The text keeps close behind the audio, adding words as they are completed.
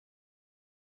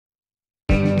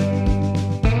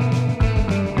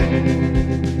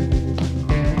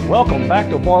Welcome back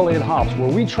to Barley and Hops, where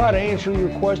we try to answer your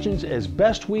questions as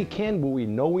best we can, but we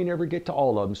know we never get to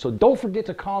all of them. So don't forget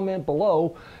to comment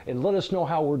below and let us know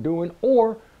how we're doing,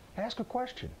 or ask a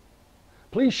question.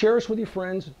 Please share us with your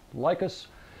friends, like us,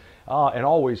 and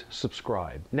always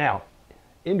subscribe. Now,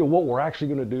 into what we're actually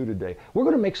going to do today. We're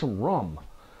going to make some rum.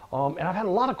 And I've had a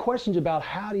lot of questions about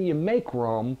how do you make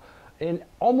rum, and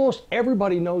almost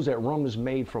everybody knows that rum is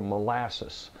made from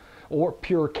molasses or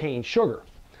pure cane sugar.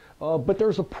 But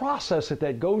there's a process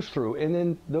that goes through, and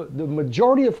then the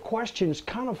majority of questions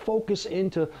kind of focus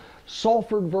into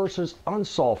sulfured versus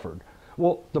unsulfured.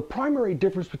 Well, the primary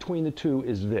difference between the two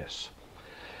is this.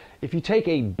 If you take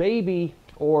a baby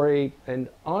or an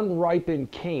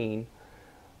unripened cane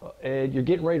and you're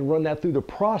getting ready to run that through the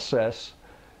process,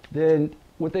 then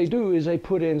what they do is they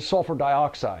put in sulfur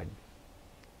dioxide.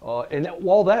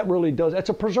 While that really does, that's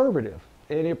a preservative.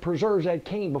 And it preserves that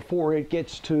cane before it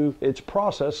gets to its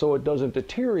process so it doesn't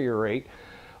deteriorate.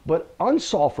 But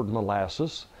unsulfured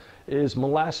molasses is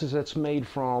molasses that's made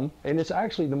from, and it's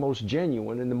actually the most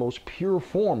genuine and the most pure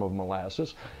form of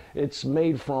molasses, it's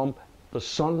made from the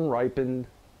sun-ripened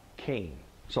cane.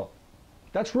 So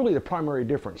that's really the primary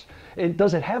difference. And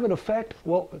does it have an effect?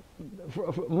 Well,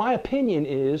 my opinion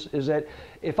is that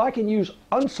if I can use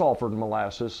unsulfured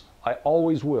molasses, I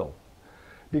always will.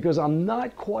 Because I'm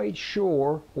not quite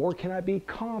sure, or can I be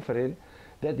confident,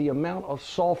 that the amount of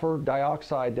sulfur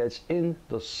dioxide that's in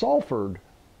the sulfured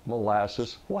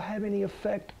molasses will have any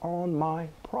effect on my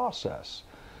process.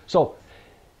 So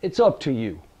it's up to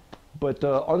you, but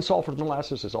unsulfured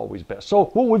molasses is always best. So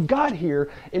what we've got here,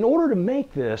 in order to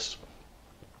make this,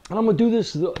 and I'm going to do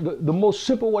this the most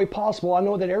simple way possible. I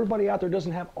know that everybody out there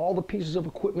doesn't have all the pieces of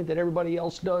equipment that everybody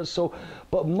else does,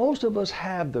 but most of us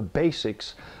have the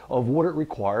basics of what it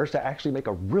requires to actually make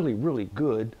a really, really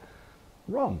good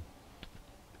rum.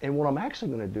 And what I'm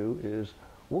actually going to do is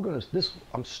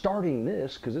I'm starting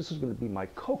this because this is going to be my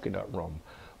coconut rum.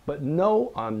 But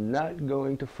no, I'm not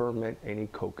going to ferment any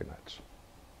coconuts.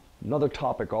 Another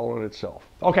topic all in itself.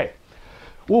 Okay.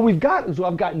 What we've got is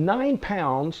I've got 9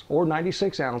 pounds or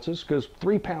 96 ounces, because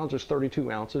 3 pounds is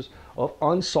 32 ounces of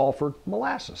unsulfured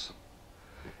molasses.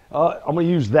 I'm going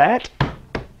to use that.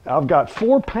 I've got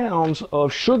 4 pounds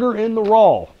of sugar in the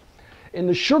raw. And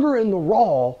the sugar in the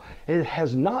raw, it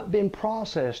has not been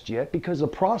processed yet, because the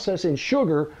process in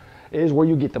sugar is where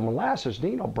you get the molasses.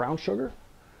 You know, brown sugar.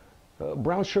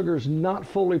 Brown sugar is not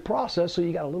fully processed, so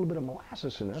you got a little bit of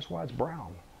molasses in there. That's why it's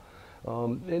brown.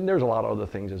 And there's a lot of other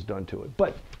things that's done to it.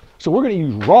 But so we're going to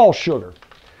use raw sugar.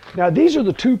 Now these are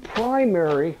the two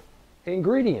primary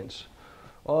ingredients.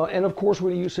 And of course we're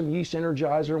going to use some yeast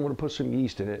energizer, and we're going to put some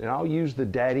yeast in it. And I'll use the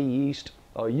daddy yeast.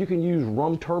 You can use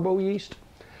rum turbo yeast.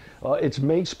 It's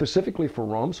made specifically for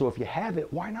rum, so if you have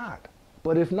it, why not?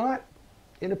 But if not,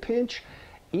 in a pinch,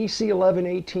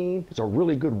 EC1118, it's a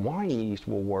really good wine yeast,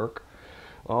 will work.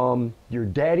 Your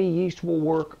daddy yeast will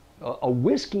work. A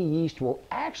whiskey yeast will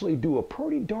actually do a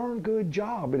pretty darn good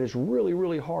job, and it's really,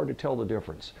 really hard to tell the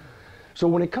difference. So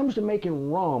when it comes to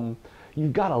making rum,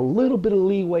 you've got a little bit of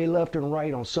leeway left and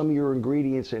right on some of your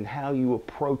ingredients and how you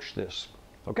approach this.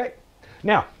 Okay?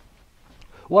 Now,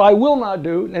 what I will not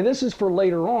do, and this is for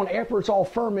later on, after it's all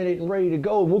fermented and ready to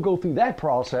go, and we'll go through that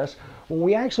process, when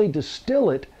we actually distill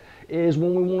it is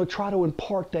when we want to try to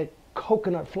impart that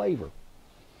coconut flavor.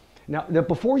 Now,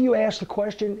 before you ask the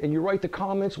question and you write the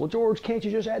comments, well, George, can't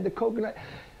you just add the coconut?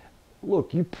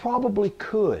 Look, you probably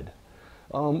could.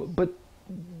 But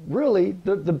really,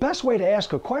 the best way to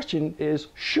ask a question is,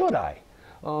 should I?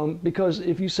 Because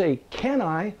if you say, can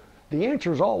I? The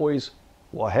answer is always,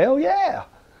 well, hell yeah.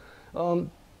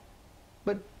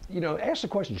 But, you know, ask the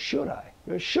question, should I?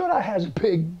 Should I has a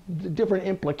big, different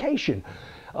implication.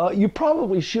 You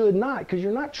probably should not, because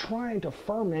you're not trying to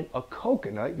ferment a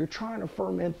coconut. You're trying to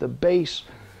ferment the base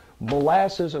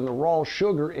molasses and the raw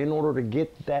sugar in order to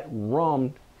get that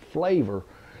rum flavor.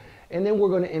 And then we're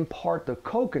going to impart the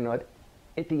coconut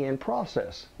at the end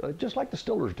process, just like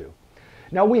distillers do.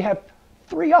 Now we have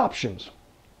 3 options.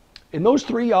 And those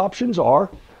 3 options are,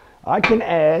 I can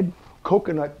add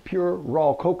coconut, pure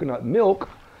raw coconut milk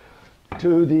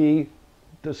to the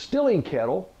distilling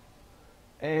kettle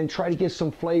and try to get some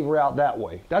flavor out that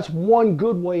way. That's one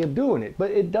good way of doing it,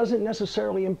 but it doesn't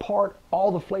necessarily impart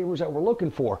all the flavors that we're looking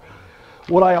for.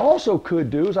 What I also could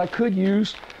do is I could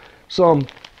use some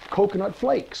coconut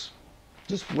flakes,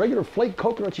 just regular flake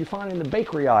coconuts you find in the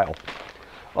bakery aisle.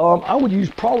 I would use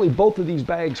probably both of these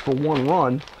bags for one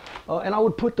run, and I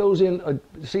would put those in.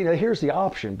 See, now here's the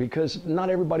option, because not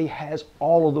everybody has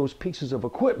all of those pieces of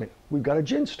equipment. We've got a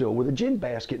gin still with a gin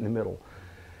basket in the middle,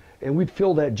 and we'd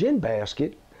fill that gin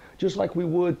basket just like we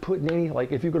would putting any,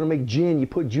 like if you're going to make gin, you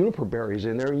put juniper berries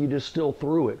in there and you distill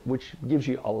through it, which gives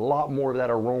you a lot more of that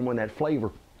aroma and that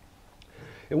flavor.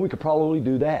 And we could probably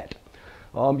do that.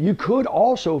 You could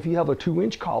also, if you have a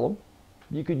 2-inch column,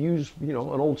 you could use, you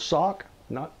know, an old sock,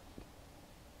 not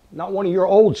one of your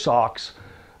old socks.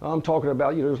 I'm talking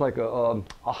about, you know, there's like a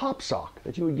hop sock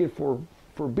that you would get for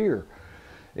beer.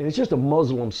 And it's just a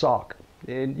Muslim sock.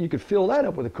 And you could fill that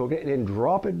up with a coconut and then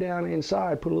drop it down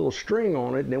inside, put a little string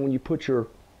on it, and then when you put your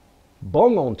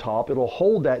bung on top, it'll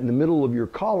hold that in the middle of your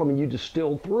column and you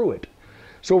distill through it.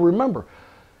 So remember,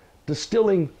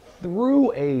 distilling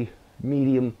through a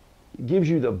medium gives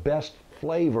you the best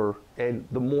flavor and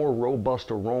the more robust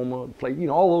aroma, flavor, you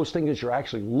know, all those things that you're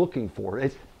actually looking for.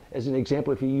 As an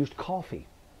example, if you used coffee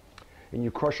and you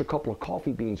crush a couple of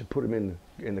coffee beans and put them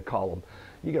in the column,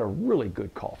 you get a really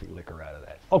good coffee liquor out of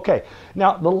that. Okay,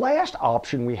 now the last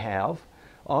option we have,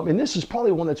 and this is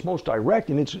probably one that's most direct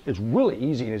and it's really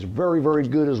easy and it's very, very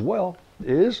good as well,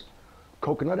 is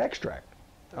coconut extract.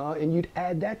 And you'd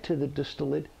add that to the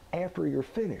distillate after you're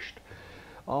finished.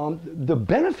 The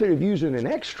benefit of using an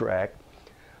extract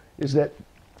is that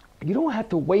you don't have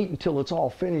to wait until it's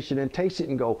all finished and then taste it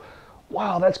and go,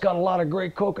 wow, that's got a lot of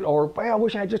great coconut, or wow, I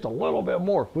wish I had just a little bit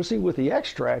more. Well, see, with the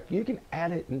extract, you can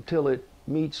add it until it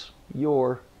meets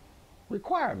your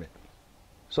requirement.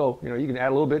 So, you know, you can add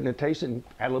a little bit and then taste it and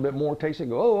add a little bit more, taste it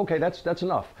and go, oh, okay, that's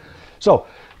enough. So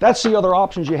that's the other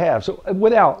options you have. So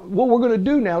what we're going to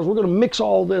do now is we're going to mix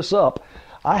all this up.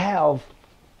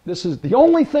 This is the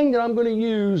only thing that I'm going to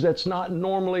use that's not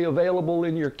normally available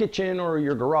in your kitchen or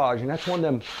your garage, and that's one of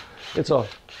them. It's a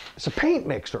paint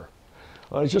mixer.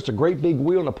 It's just a great big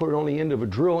wheel, and I put it on the end of a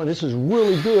drill, and this is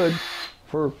really good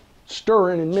for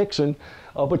stirring and mixing.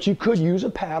 But you could use a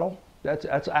paddle.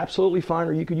 That's absolutely fine,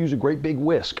 or you could use a great big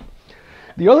whisk.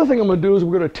 The other thing I'm going to do is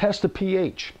we're going to test the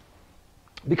pH,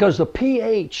 because the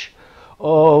pH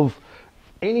of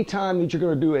any time that you're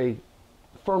going to do a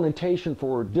fermentation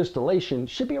for distillation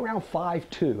should be around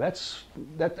 5.2.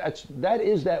 That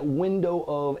is that window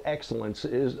of excellence,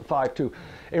 is 5.2.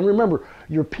 And remember,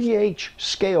 your pH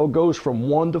scale goes from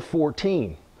 1 to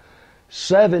 14,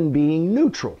 7 being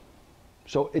neutral.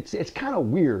 So it's kind of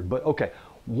weird, but okay.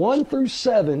 1 through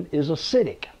 7 is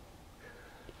acidic.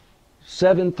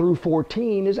 7 through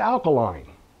 14 is alkaline.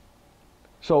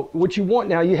 So what you want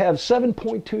now, you have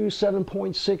 7.2,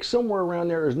 7.6, somewhere around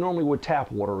there is normally what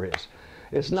tap water is.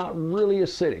 It's not really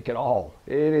acidic at all,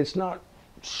 and it's not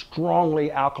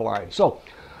strongly alkaline. So,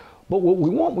 but what we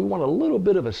want a little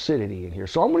bit of acidity in here.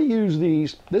 So I'm going to use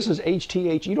these. This is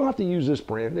HTH. You don't have to use this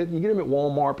brand. You get them at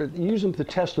Walmart, but you use them to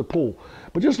test the pool.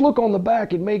 But just look on the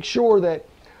back and make sure that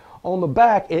on the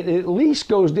back it at least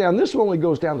goes down. This one only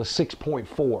goes down to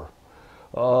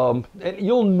 6.4. And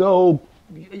you'll know.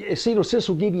 See, this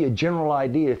will give you a general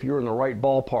idea if you're in the right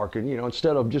ballpark, and you know,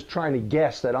 instead of just trying to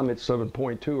guess that I'm at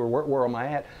 7.2 or where am I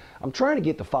at, I'm trying to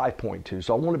get to 5.2.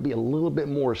 So I want to be a little bit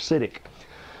more acidic.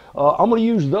 I'm going to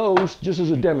use those just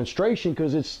as a demonstration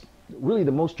because it's really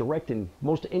the most direct and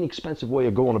most inexpensive way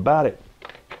of going about it.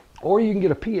 Or you can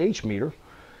get a pH meter,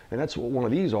 and that's what one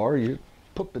of these are. You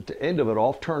put the end of it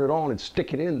off, turn it on, and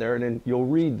stick it in there, and then you'll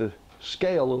read the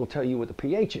scale. It'll tell you what the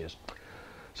pH is.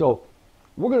 So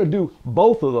we're going to do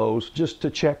both of those just to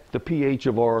check the pH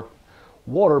of our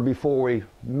water before we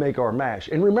make our mash.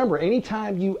 And remember,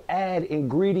 anytime you add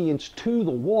ingredients to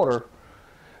the water,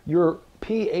 your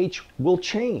pH will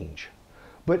change.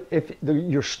 But if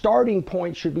your starting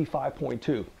point should be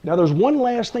 5.2. Now there's one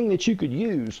last thing that you could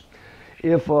use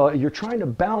if you're trying to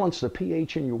balance the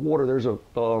pH in your water. There's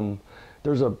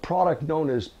a product known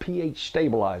as pH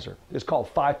stabilizer. It's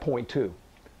called 5.2.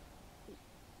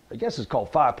 I guess it's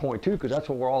called 5.2 because that's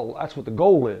what the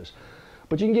goal is.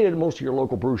 But you can get it at most of your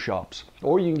local brew shops,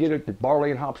 or you can get it at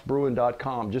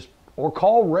barleyandhopsbrewing.com. Or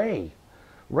call Ray.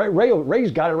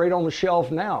 Ray's got it right on the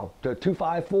shelf now, to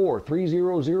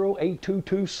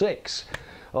 254-300-8226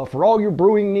 for all your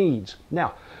brewing needs.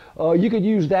 Now, you could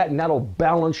use that, and that'll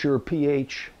balance your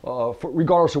pH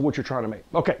regardless of what you're trying to make.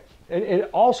 Okay. And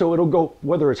also, it'll go,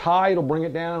 whether it's high, it'll bring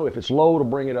it down. If it's low, it'll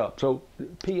bring it up. So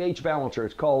pH balancer,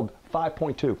 it's called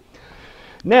 5.2.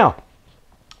 Now,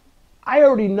 I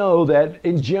already know that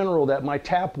in general that my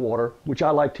tap water, which I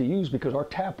like to use because our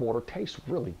tap water tastes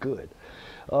really good,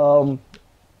 I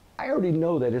already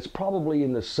know that it's probably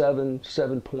in the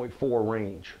 7.4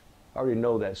 range. I already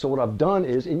know that. So what I've done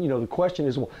is, and you know, the question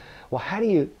is, well, how do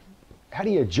you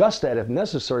adjust that if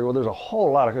necessary? Well, there's a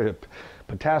whole lot of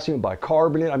potassium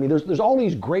bicarbonate. I mean, there's all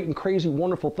these great and crazy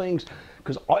wonderful things,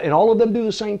 and all of them do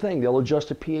the same thing. They'll adjust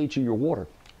the pH of your water.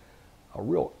 A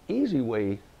real easy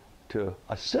way to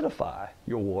acidify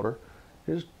your water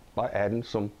is by adding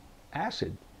some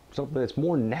acid, something that's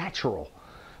more natural,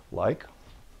 like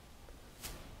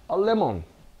a lemon.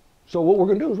 So what we're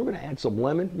going to do is we're going to add some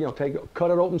lemon,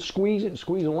 cut it open, squeeze it, and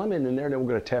squeeze a lemon in there. Then we're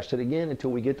going to test it again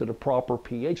until we get to the proper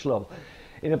pH level.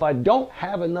 And if I don't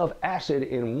have enough acid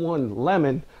in one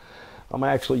lemon, I'm going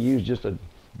to actually use just a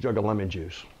jug of lemon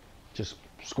juice. Just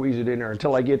squeeze it in there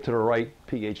until I get to the right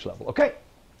pH level. Okay,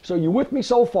 so you with me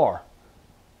so far?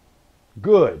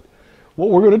 Good.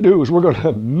 What we're going to do is we're going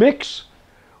to mix.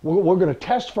 We're going to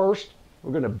test first.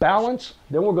 We're going to balance.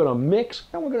 Then we're going to mix.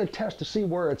 Then we're going to test to see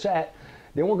where it's at.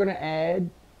 Then we're going to add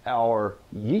our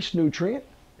yeast nutrient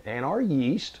and our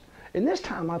yeast. And this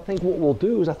time I think what we'll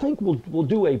do is we'll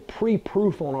do a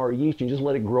pre-proof on our yeast and just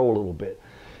let it grow a little bit.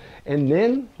 And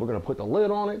then we're going to put the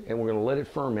lid on it and we're going to let it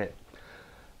ferment.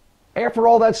 After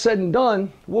all that's said and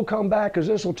done, we'll come back because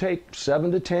this will take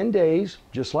 7 to 10 days,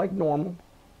 just like normal.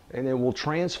 And then we'll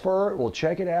transfer it, we'll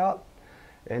check it out,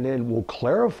 and then we'll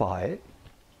clarify it.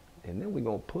 And then we're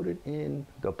going to put it in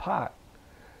the pot.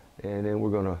 And then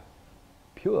we're going to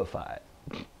purify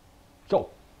it. So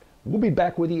we'll be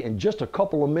back with you in just a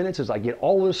couple of minutes as I get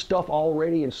all this stuff all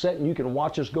ready and set, and you can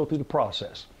watch us go through the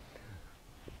process.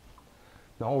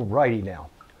 Alrighty now.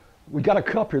 We got a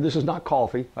cup here. This is not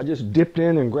coffee. I just dipped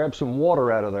in and grabbed some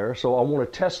water out of there. So I want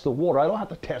to test the water. I don't have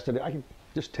to test it. I can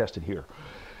just test it here.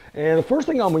 And the first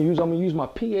thing I'm going to use my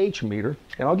pH meter.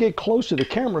 And I'll get close to the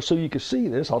camera so you can see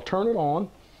this. I'll turn it on.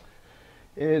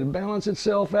 It'll balance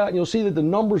itself out, and you'll see that the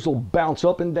numbers will bounce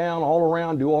up and down all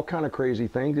around, do all kind of crazy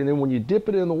things. And then when you dip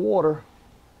it in the water,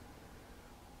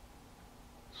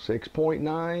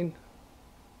 6.9.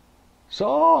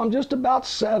 So I'm just about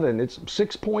 7. It's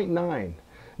 6.9.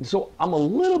 And so I'm a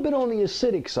little bit on the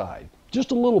acidic side,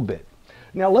 just a little bit.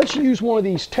 Now let's use one of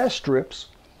these test strips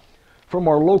from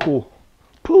our local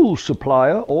pool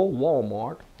supplier or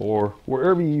Walmart or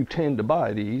wherever you tend to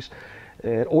buy these,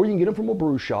 or you can get them from a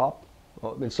brew shop.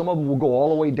 And some of them will go all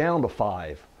the way down to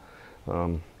 5.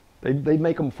 They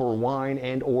make them for wine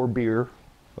and or beer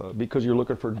because you're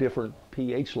looking for different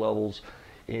pH levels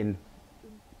in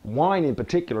wine in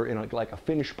particular, in like a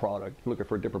finished product, you're looking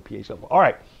for a different pH level. All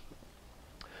right.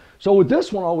 So with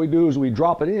this one, all we do is we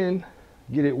drop it in,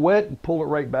 get it wet, and pull it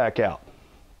right back out.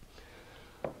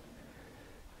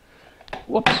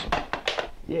 Whoops.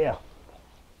 Yeah.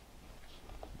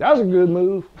 That was a good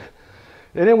move.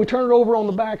 And then we turn it over on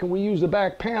the back and we use the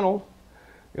back panel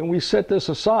and we set this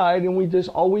aside, and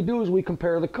all we do is we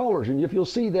compare the colors. And if you'll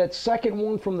see that second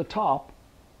one from the top,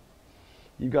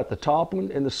 you've got the top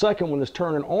one and the second one is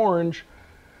turning orange.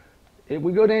 If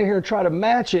we go down here and try to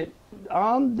match it,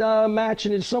 I'm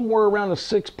matching it somewhere around a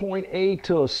 6.8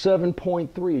 to a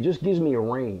 7.3. It just gives me a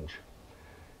range.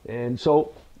 And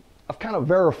so I've kind of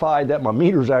verified that my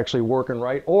meter's actually working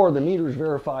right, or the meter's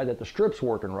verified that the strip's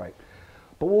working right.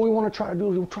 But what we want to try to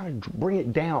do is we'll try to bring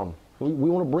it down. We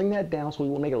want to bring that down, so we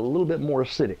want to make it a little bit more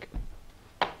acidic.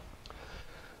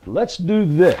 Let's do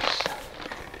this.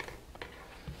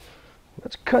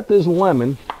 Let's cut this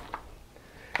lemon.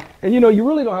 And you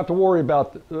really don't have to worry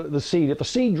about the seed. If a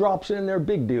seed drops in there,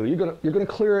 big deal. You're gonna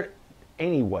clear it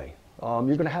anyway.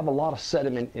 You're gonna have a lot of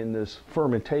sediment in this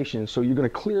fermentation, so you're gonna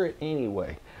clear it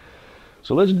anyway.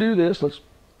 So let's do this.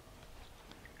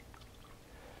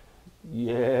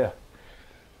 Yeah.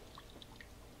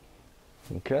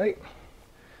 Okay,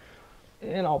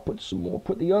 and I'll put some more,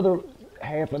 put the other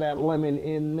half of that lemon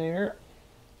in there.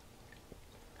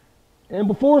 And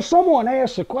before someone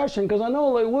asks a question, because I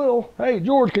know they will, hey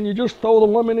George, can you just throw the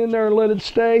lemon in there and let it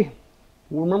stay?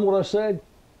 Remember what I said?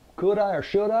 Could I or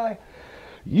should I?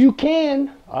 You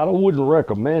can. I wouldn't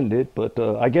recommend it, but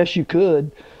I guess you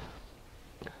could.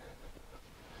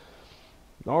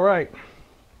 All right.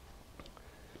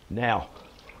 Now,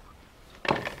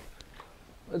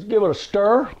 let's give it a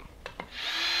stir.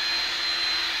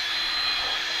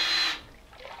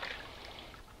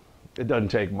 It doesn't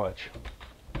take much.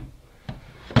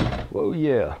 Well,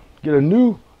 yeah. Get a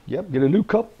new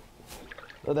cup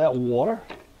of that water.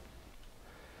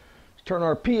 Let's turn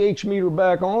our pH meter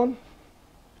back on.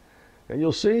 And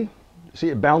you'll see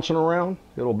it bouncing around.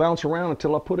 It'll bounce around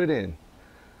until I put it in.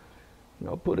 And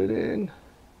I'll put it in.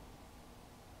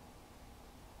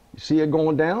 You see it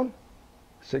going down?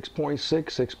 6.6,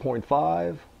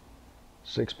 6.5,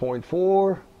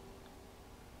 6.4.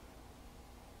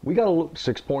 We got a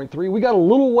 6.3. We got a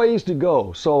little ways to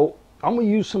go. So I'm going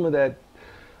to use some of that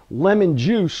lemon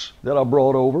juice that I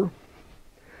brought over.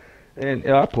 And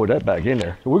I put that back in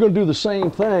there. So we're going to do the same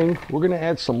thing. We're going to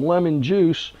add some lemon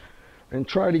juice and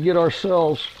try to get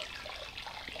ourselves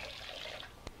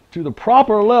to the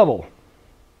proper level.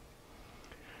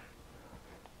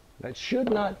 That should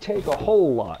not take a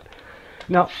whole lot.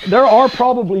 Now, there are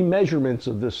probably measurements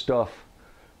of this stuff,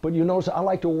 but you notice I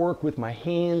like to work with my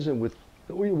hands and with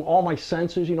all my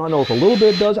senses. You know, I know if a little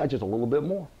bit does, I just a little bit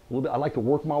more. A little bit. I like to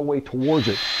work my way towards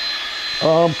it.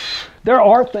 There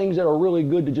are things that are really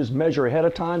good to just measure ahead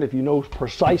of time if you know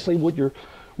precisely what you're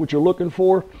looking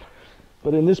for.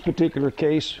 But in this particular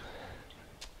case,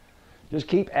 just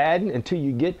keep adding until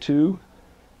you get to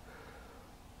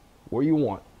where you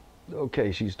want.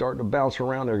 Okay, she's starting to bounce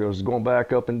around. There goes, going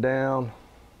back up and down.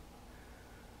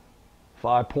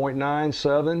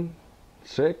 5.976,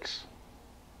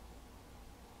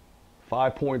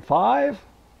 5.5.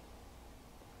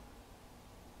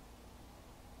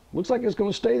 Looks like it's going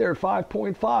to stay there at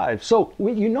 5.5. So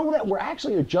you know that we're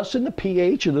actually adjusting the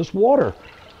pH of this water.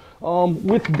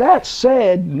 With that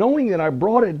said, knowing that I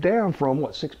brought it down from,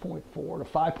 what, 6.4 to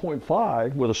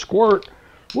 5.5 with a squirt,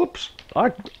 whoops,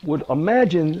 I would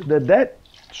imagine that that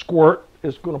squirt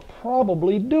is going to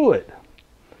probably do it.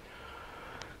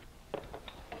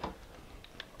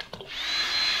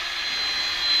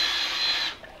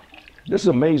 This is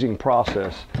an amazing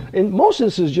process. And most of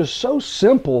this is just so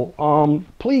simple.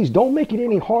 Please don't make it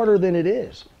any harder than it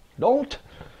is. Don't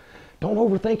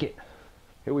overthink it.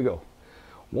 Here we go.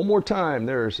 One more time.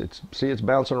 See it's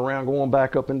bouncing around, going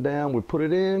back up and down. We put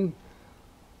it in.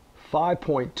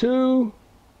 5.2.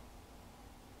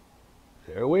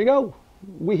 There we go.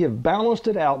 We have balanced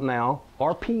it out now.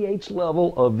 Our pH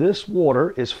level of this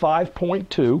water is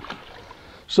 5.2.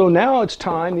 So now it's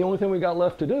time. The only thing we got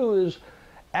left to do is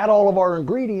add all of our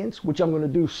ingredients, which I'm going to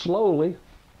do slowly,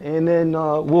 and then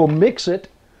we'll mix it,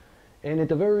 and at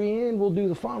the very end we'll do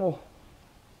the final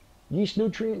yeast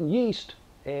nutrient and yeast,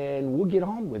 and we'll get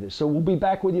on with it. So we'll be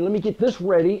back with you. Let me get this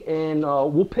ready, and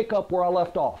we'll pick up where I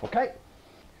left off, okay?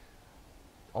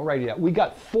 Alrighty, we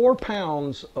got 4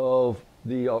 pounds of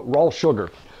the raw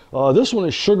sugar. This one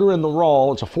is sugar in the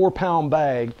raw. It's a 4-pound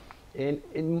bag, and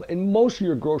in most of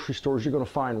your grocery stores you're going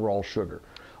to find raw sugar.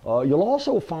 You'll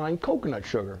also find coconut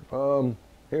sugar.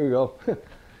 Here we go.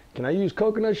 Can I use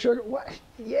coconut sugar? What?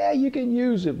 Yeah, you can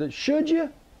use it, but should you?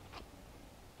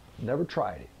 Never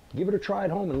tried it. Give it a try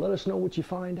at home and let us know what you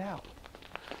find out.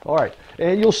 All right,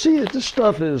 and you'll see that this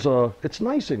stuff is, it's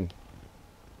nice and,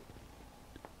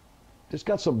 it's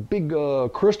got some big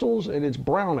crystals and it's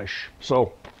brownish.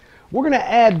 So we're going to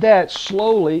add that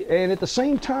slowly, and at the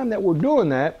same time that we're doing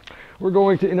that, we're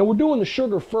going to, we're doing the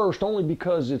sugar first only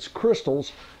because it's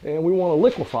crystals and we want to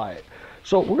liquefy it.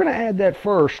 So we're going to add that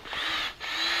first,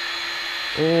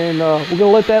 and we're going to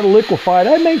let that liquefy.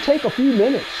 That may take a few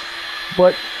minutes,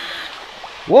 but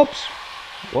whoops.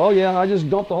 Well, yeah, I just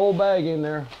dumped the whole bag in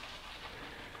there.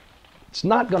 It's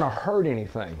not going to hurt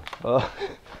anything.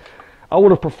 I would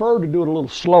have preferred to do it a little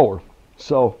slower.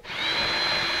 So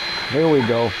there we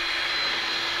go.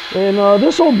 And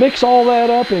this will mix all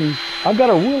that up, and I've got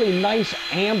a really nice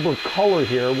amber color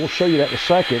here. We'll show you that in a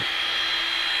second.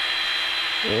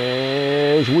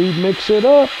 As we mix it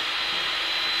up.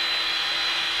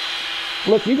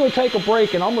 Look, you go take a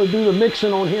break, and I'm going to do the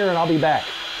mixing on here, and I'll be back.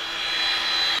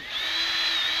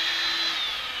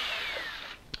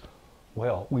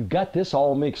 Well, we've got this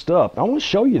all mixed up. I want to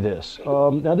show you this.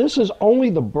 Now, this is only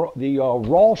the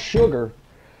raw sugar.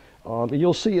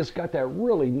 You'll see it's got that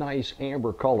really nice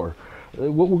amber color.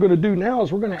 What we're going to do now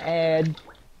is we're going to add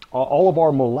all of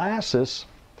our molasses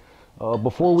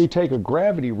before we take a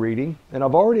gravity reading. And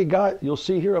I've already got, you'll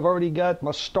see here, I've already got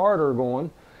my starter going.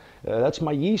 That's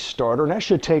my yeast starter, and that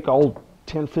should take all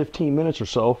 10-15 minutes or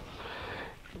so,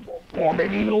 or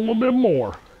maybe even a little bit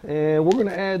more. And we're going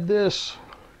to add this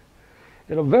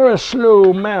in a very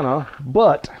slow manner,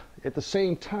 but at the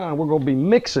same time we're going to be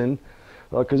mixing,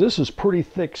 because this is pretty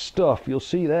thick stuff. You'll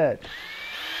see that.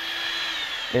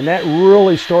 And that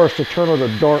really starts to turn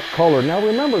a dark color. Now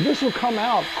remember, this will come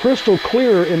out crystal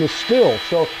clear in the still,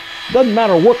 so it doesn't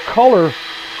matter what color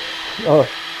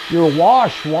your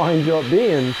wash winds up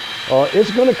being,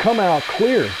 it's going to come out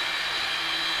clear.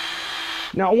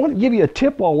 Now I want to give you a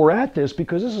tip while we're at this,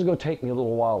 because this is going to take me a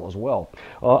little while as well.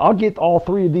 I'll get all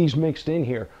 3 of these mixed in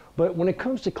here, but when it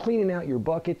comes to cleaning out your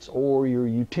buckets or your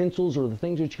utensils or the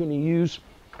things that you're going to use,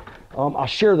 I'll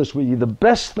share this with you. The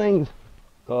best thing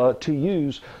to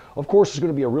use, of course, is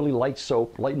going to be a really light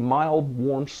soap, light, mild,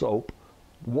 warm soap,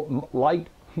 light,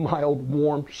 mild,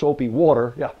 warm, soapy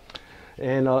water. Yeah,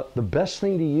 and the best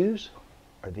thing to use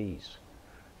are these,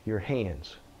 your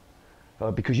hands,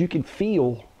 because you can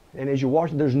feel. And as you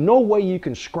wash, there's no way you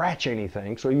can scratch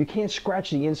anything. So you can't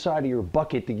scratch the inside of your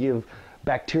bucket to give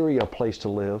bacteria a place to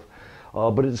live.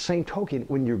 But at the same token,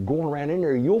 when you're going around in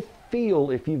there, you'll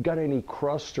feel if you've got any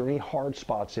crust or any hard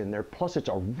spots in there. Plus, it's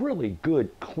a really good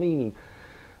cleaning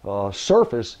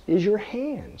surface is your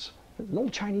hands. An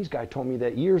old Chinese guy told me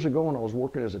that years ago when I was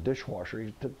working as a dishwasher.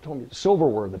 He told me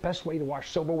silverware, the best way to wash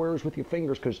silverware is with your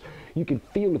fingers because you can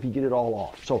feel if you get it all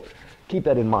off. So keep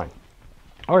that in mind.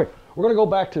 All right, we're going to go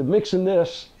back to mixing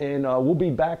this, and we'll be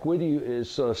back with you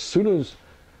as soon as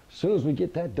we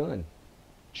get that done.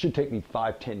 Should take me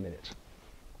 5-10 minutes.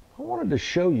 I wanted to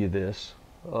show you this.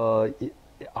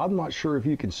 I'm not sure if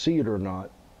you can see it or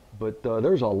not, but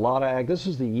there's a lot of this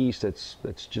is the yeast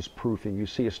that's just proofing. You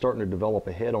see it's starting to develop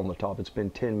a head on the top. It's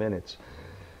been 10 minutes.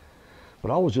 But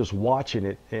I was just watching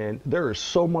it, and there is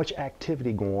so much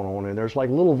activity going on, and there's like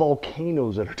little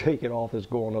volcanoes that are taking off that's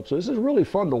going up. So this is really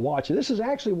fun to watch. This is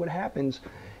actually what happens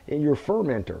in your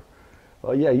fermenter.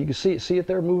 Yeah, you can see it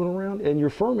there moving around. In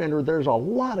your fermenter, there's a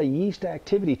lot of yeast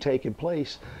activity taking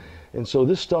place, and so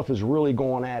this stuff is really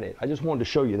going at it. I just wanted to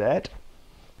show you that.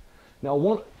 Now,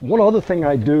 one other thing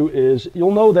I do is,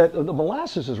 you'll know that the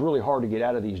molasses is really hard to get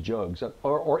out of these jugs,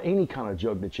 or any kind of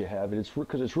jug that you have, and it's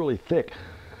because it's really thick.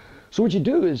 So what you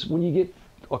do is, when you get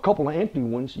a couple of empty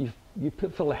ones, you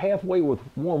fill it halfway with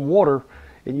warm water,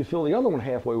 and you fill the other one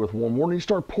halfway with warm water, and you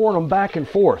start pouring them back and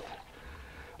forth.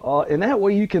 And that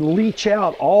way you can leach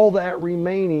out all that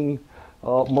remaining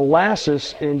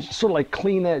molasses and sort of like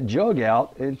clean that jug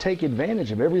out and take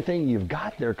advantage of everything you've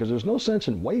got there, because there's no sense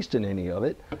in wasting any of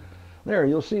it. There,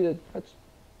 you'll see that that's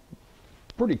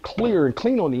pretty clear and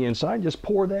clean on the inside. Just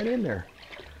pour that in there.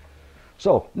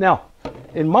 So now,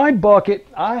 in my bucket,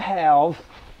 I have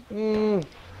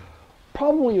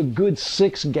probably a good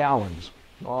 6 gallons.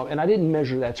 And I didn't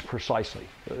measure that precisely.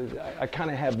 I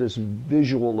kind of have this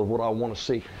visual of what I want to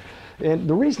see. And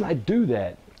the reason I do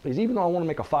that is, even though I want to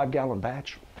make a 5-gallon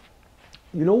batch,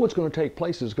 you know what's going to take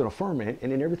place is it's going to ferment,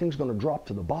 and then everything's going to drop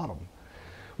to the bottom.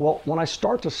 Well, when I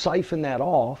start to siphon that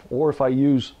off, or if I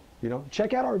use,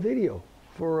 check out our video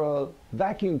for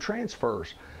vacuum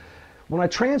transfers. When I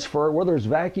transfer, whether it's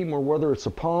vacuum or whether it's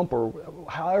a pump or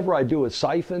however I do a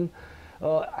siphon,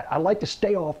 I like to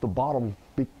stay off the bottom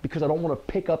because I don't want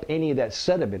to pick up any of that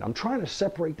sediment. I'm trying to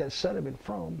separate that sediment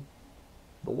from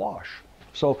the wash.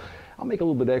 So I'll make a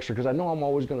little bit extra because I know I'm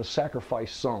always going to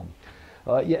sacrifice some.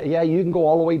 Yeah, you can go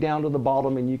all the way down to the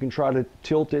bottom, and you can try to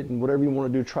tilt it and whatever you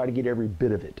want to do, try to get every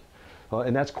bit of it.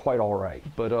 And that's quite all right.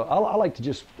 But I like to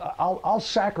just, I'll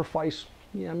sacrifice,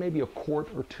 maybe a quart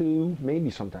or 2, maybe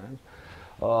sometimes,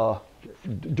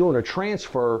 during a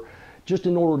transfer, just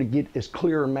in order to get as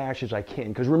clear a mash as I can.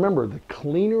 Because remember, the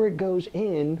cleaner it goes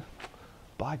in,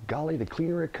 by golly, the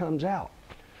cleaner it comes out.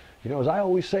 As I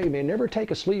always say, man, never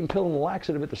take a sleeping pill and a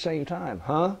laxative at the same time,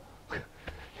 huh?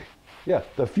 Yeah,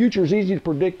 the future is easy to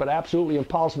predict, but absolutely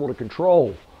impossible to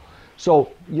control.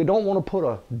 So you don't want to put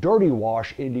a dirty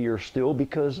wash into your still,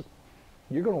 because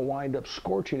you're going to wind up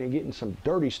scorching and getting some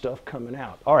dirty stuff coming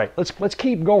out. All right, let's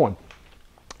keep going.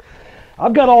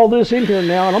 I've got all this in here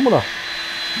now, and I'm going to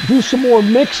do some more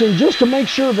mixing just to make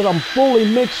sure that I'm fully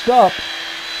mixed up.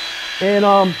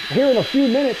 And here in a few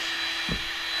minutes,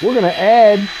 we're going to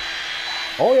add,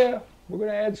 we're going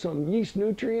to add some yeast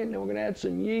nutrient, and we're going to add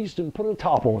some yeast and put a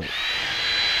top on it.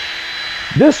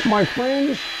 This, my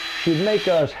friends, should make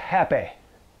us happy.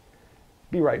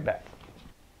 Be right back.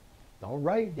 All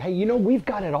right. Hey, we've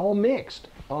got it all mixed.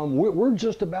 We're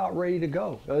just about ready to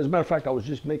go. As a matter of fact, I was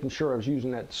just making sure I was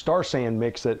using that Star Sand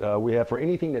mix that we have for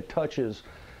anything that touches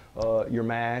your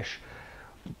mash.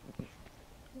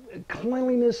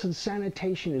 Cleanliness and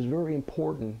sanitation is very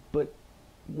important, but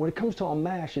when it comes to a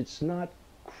mash, it's not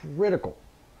critical.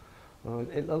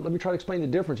 And let me try to explain the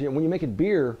difference. When you make it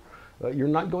beer, you're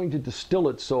not going to distill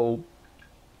it, so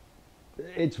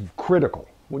it's critical.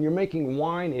 When you're making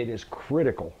wine, it is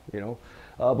critical,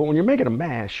 but when you're making a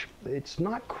mash, it's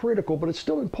not critical, but it's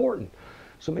still important.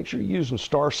 So make sure you're using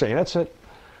Star Sand. That's that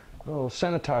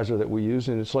sanitizer that we use,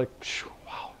 and it's like,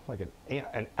 wow, like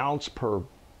an ounce per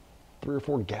 3 or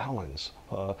 4 gallons.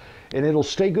 And it'll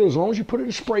stay good as long as you put it in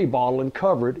a spray bottle and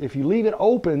cover it. If you leave it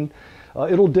open,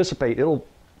 it'll dissipate. It'll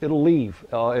leave,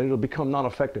 and it'll become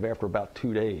non-effective after about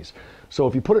 2 days. So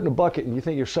if you put it in a bucket and you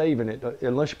think you're saving it,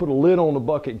 unless you put a lid on the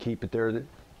bucket and keep it there,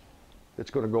 it's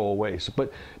going to go away. So,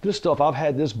 but this stuff, I've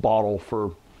had this bottle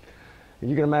for,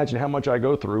 you can imagine how much I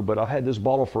go through, but I've had this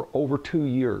bottle for over 2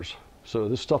 years. So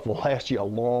this stuff will last you a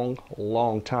long,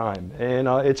 long time. And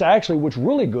it's actually, what's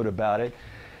really good about it,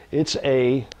 it's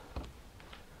a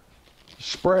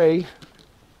spray,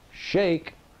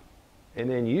 shake, and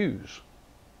then use.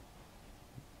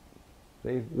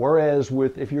 Whereas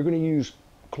if you're going to use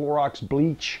Clorox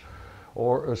bleach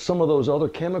or some of those other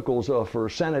chemicals for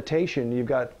sanitation, you've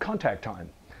got contact time.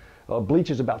 Bleach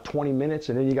is about 20 minutes,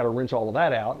 and then you got to rinse all of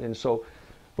that out. And so,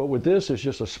 but with this, it's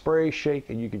just a spray, shake,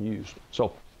 and you can use.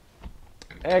 So,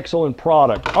 excellent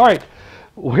product. All right,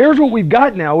 Well, here's what we've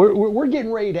got now. We're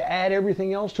getting ready to add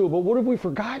everything else to it, but what have we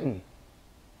forgotten?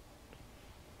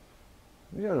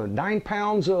 9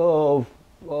 pounds of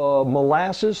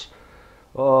molasses.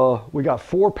 We got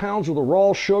 4 pounds of the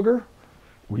raw sugar.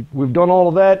 We've done all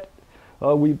of that.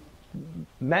 We've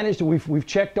managed to, we've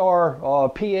checked our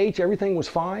pH. Everything was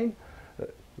fine.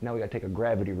 Now we got to take a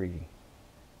gravity reading.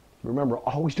 Remember,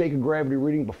 always take a gravity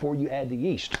reading before you add the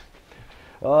yeast.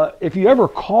 If you ever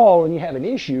call and you have an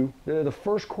issue, the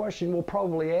first question we'll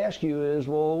probably ask you is,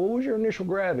 well, what was your initial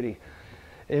gravity?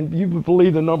 And you would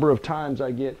believe the number of times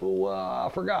I get, well, I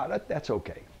forgot. That's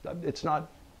okay. It's not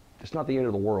the end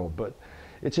of the world, but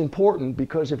it's important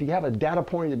because if you have a data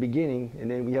point at the beginning and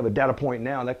then we have a data point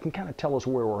now, that can kind of tell us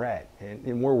where we're at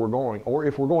and where we're going, or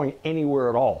if we're going anywhere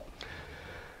at all.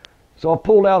 So I've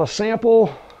pulled out a sample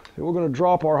and we're going to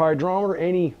drop our hydrometer.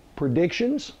 Any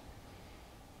predictions?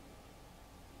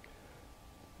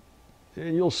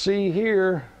 And you'll see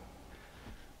here,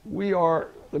 we are,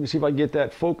 let me see if I can get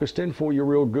that focused in for you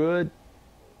real good.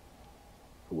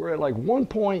 We're at like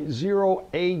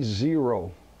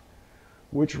 1.080,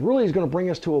 which really is going to bring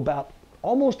us to about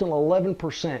almost an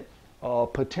 11%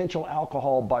 potential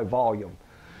alcohol by volume.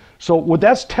 So what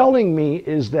that's telling me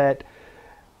is that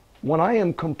when I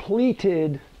am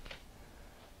completed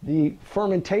the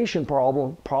fermentation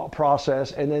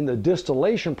process and then the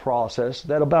distillation process,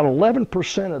 that about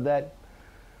 11% of that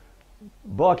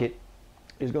bucket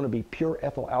is going to be pure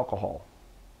ethyl alcohol.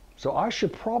 So I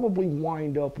should probably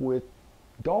wind up with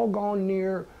doggone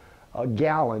near a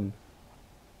gallon,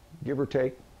 give or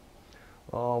take.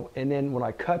 And then when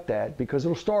I cut that, because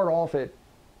it'll start off at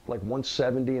like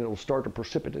 170 and it'll start to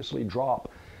precipitously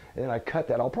drop, and then I cut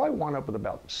that, I'll probably wind up with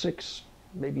about 6,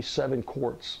 maybe 7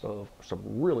 quarts of some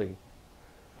really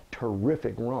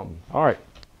terrific rum. All right.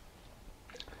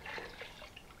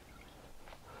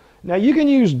 Now you can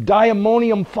use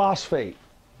diammonium phosphate.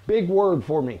 Big word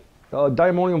for me.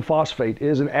 Diammonium phosphate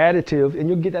is an additive, and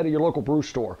you'll get that at your local brew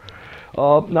store.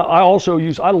 Now I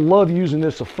love using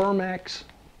this, a Fermax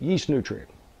yeast nutrient.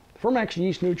 Fermax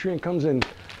yeast nutrient comes in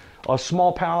a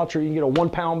small pouch, or you can get a 1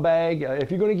 pound bag.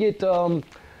 If you're going to get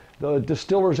the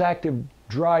Distiller's Active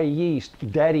Dry Yeast,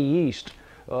 Daddy Yeast,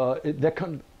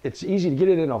 it's easy to get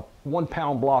it in a 1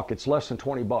 pound block. It's less than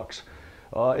 20 bucks.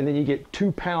 And then you get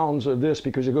 2 pounds of this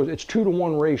because it's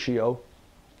 2-to-1 ratio.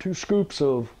 2 scoops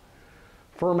of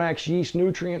Fermax yeast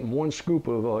nutrient and 1 scoop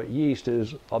of yeast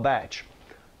is a batch.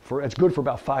 It's good for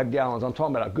about 5 gallons. I'm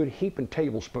talking about a good heaping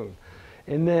tablespoon.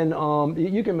 And then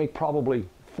you can make probably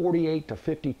 48 to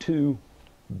 52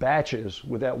 batches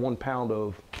with that 1 pound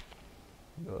of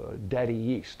Daddy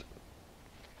yeast.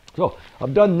 So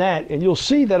I've done that, and you'll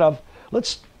see that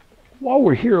while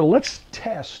we're here, let's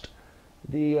test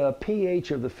the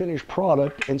pH of the finished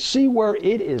product and see where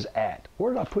it is at.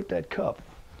 Where did I put that cup?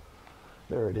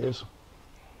 There it is.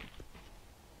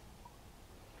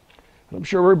 I'm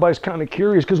sure everybody's kind of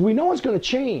curious because we know it's going to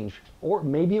change, or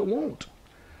maybe it won't.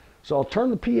 So I'll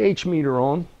turn the pH meter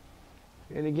on,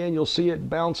 and again you'll see it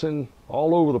bouncing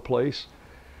all over the place.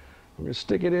 I'm going to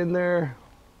stick it in there.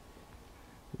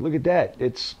 Look at that.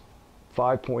 It's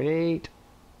 5.8.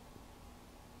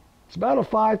 It's about a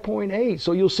 5.8.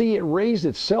 So you'll see it raised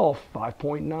itself,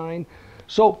 5.9.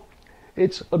 So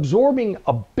it's absorbing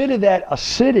a bit of that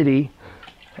acidity,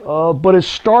 but it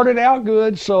started out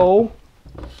good. So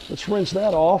let's rinse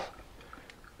that off.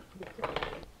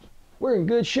 We're in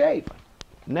good shape.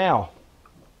 Now,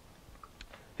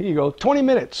 here you go, 20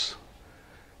 minutes.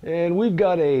 And we've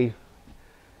got a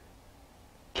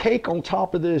cake on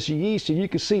top of this yeast, and you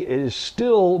can see it is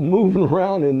still moving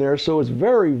around in there, so it's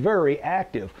very, very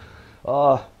active.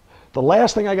 The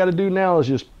last thing I got to do now is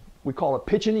just, we call it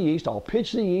pitching the yeast. I'll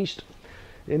pitch the yeast,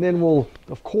 and then we'll,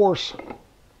 of course,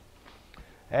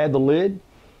 add the lid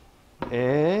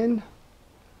and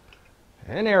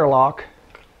an airlock.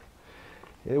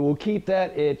 It will keep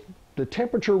that at the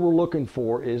temperature we're looking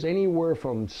for is anywhere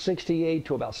from 68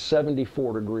 to about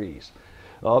 74 degrees.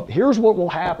 Here's what will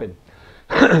happen.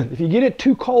 If you get it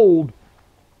too cold,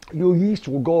 your yeast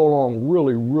will go along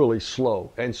really, really slow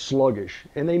and sluggish,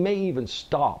 and they may even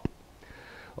stop.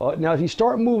 Now, if you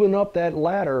start moving up that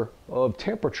ladder of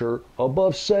temperature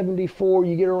above 74,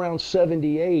 you get around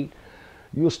 78,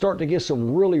 you'll start to get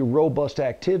some really robust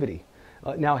activity.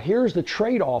 Now, here's the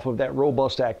trade-off of that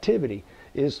robust activity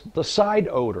is the side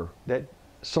odor that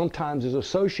sometimes is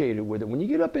associated with it. When you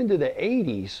get up into the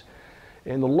 80s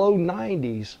and the low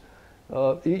 90s,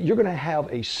 you're going to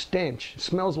have a stench. It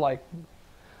smells like,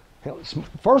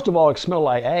 first of all, it smells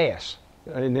like ass,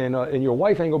 and then and your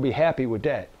wife ain't gonna be happy with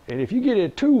that. And if you get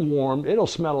it too warm, it'll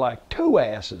smell like 2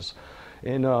 asses,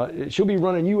 and she'll be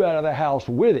running you out of the house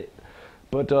with it.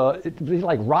 But it'd be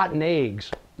like rotten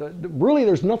eggs. Really,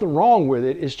 there's nothing wrong with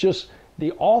it. It's just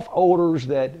the off odors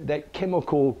that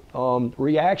chemical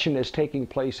reaction that's taking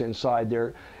place inside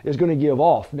there is going to give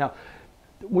off. Now,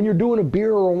 when you're doing a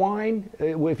beer or a wine,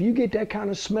 if you get that kind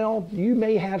of smell, you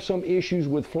may have some issues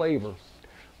with flavor.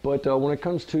 But when it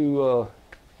comes to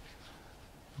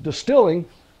distilling,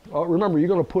 remember, you're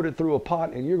going to put it through a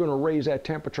pot and you're going to raise that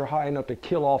temperature high enough to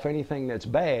kill off anything that's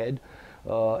bad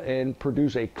and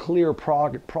produce a clear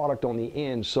product on the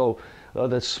end. So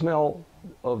the smell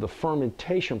of the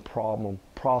fermentation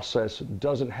process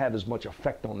doesn't have as much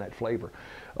effect on that flavor.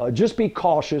 Just be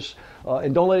cautious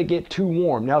and don't let it get too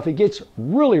warm. Now, if it gets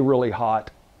really, really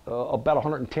hot, about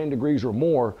 110 degrees or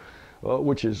more,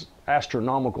 which is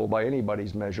astronomical by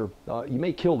anybody's measure, you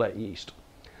may kill that yeast.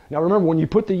 Now remember, when you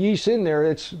put the yeast in there,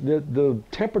 it's the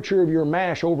temperature of your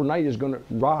mash overnight is going to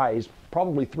rise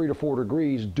probably 3 to 4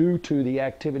 degrees due to the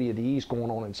activity of the yeast going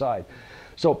on inside.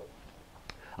 So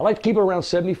I like to keep it around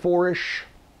 74-ish,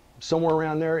 somewhere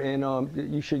around there,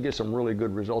 and you should get some really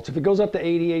good results. If it goes up to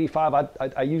 80, 85,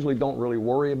 I usually don't really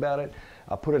worry about it.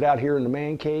 I put it out here in the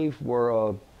man cave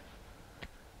where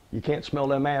you can't smell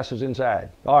them asses inside.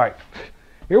 All right,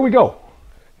 here we go.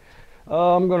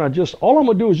 All I'm gonna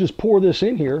do is just pour this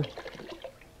in here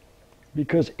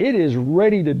because it is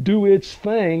ready to do its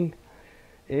thing.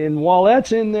 And while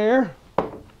that's in there,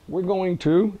 we're going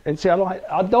to, and see,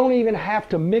 I don't even have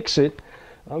to mix it.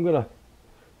 I'm gonna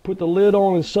put the lid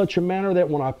on in such a manner that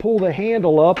when I pull the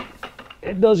handle up,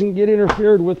 it doesn't get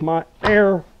interfered with my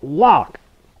air lock.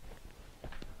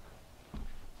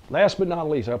 Last but not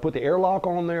least, I put the airlock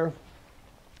on there,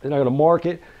 and I'm going to mark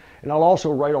it, and I'll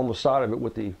also write on the side of it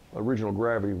what the original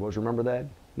gravity was. Remember that?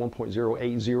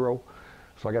 1.080.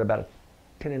 So I got about a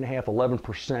 10.5,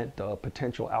 11%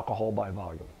 potential alcohol by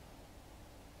volume.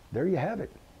 There you have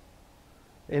it.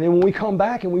 And then when we come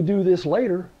back and we do this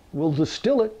later, we'll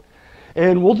distill it,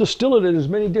 and we'll distill it in as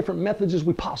many different methods as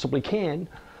we possibly can,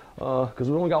 because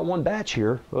we've only got one batch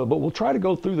here, but we'll try to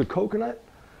go through the coconut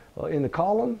in the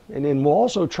column, and then we'll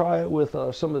also try it with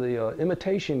some of the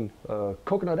imitation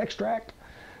coconut extract.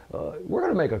 We're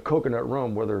going to make a coconut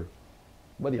rum whether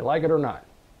you like it or not.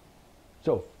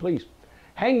 So please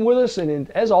hang with us, and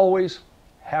as always,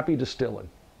 happy distilling.